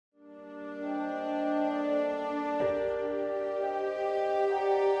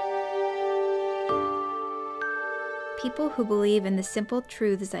People who believe in the simple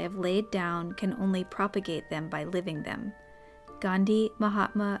truths I have laid down can only propagate them by living them. Gandhi,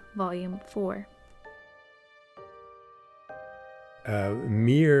 Mahatma, Volume 4.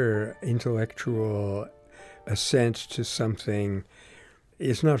 Mere intellectual assent to something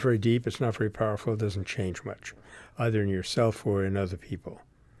is not very deep, it's not very powerful, it doesn't change much, either in yourself or in other people.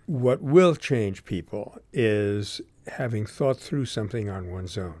 What will change people is having thought through something on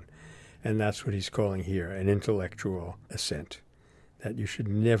one's own. And that's what he's calling here, an intellectual assent, that you should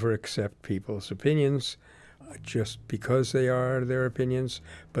never accept people's opinions just because they are their opinions,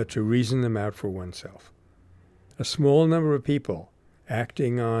 but to reason them out for oneself. A small number of people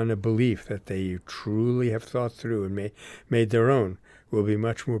acting on a belief that they truly have thought through and made their own will be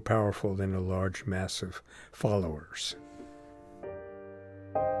much more powerful than a large mass of followers.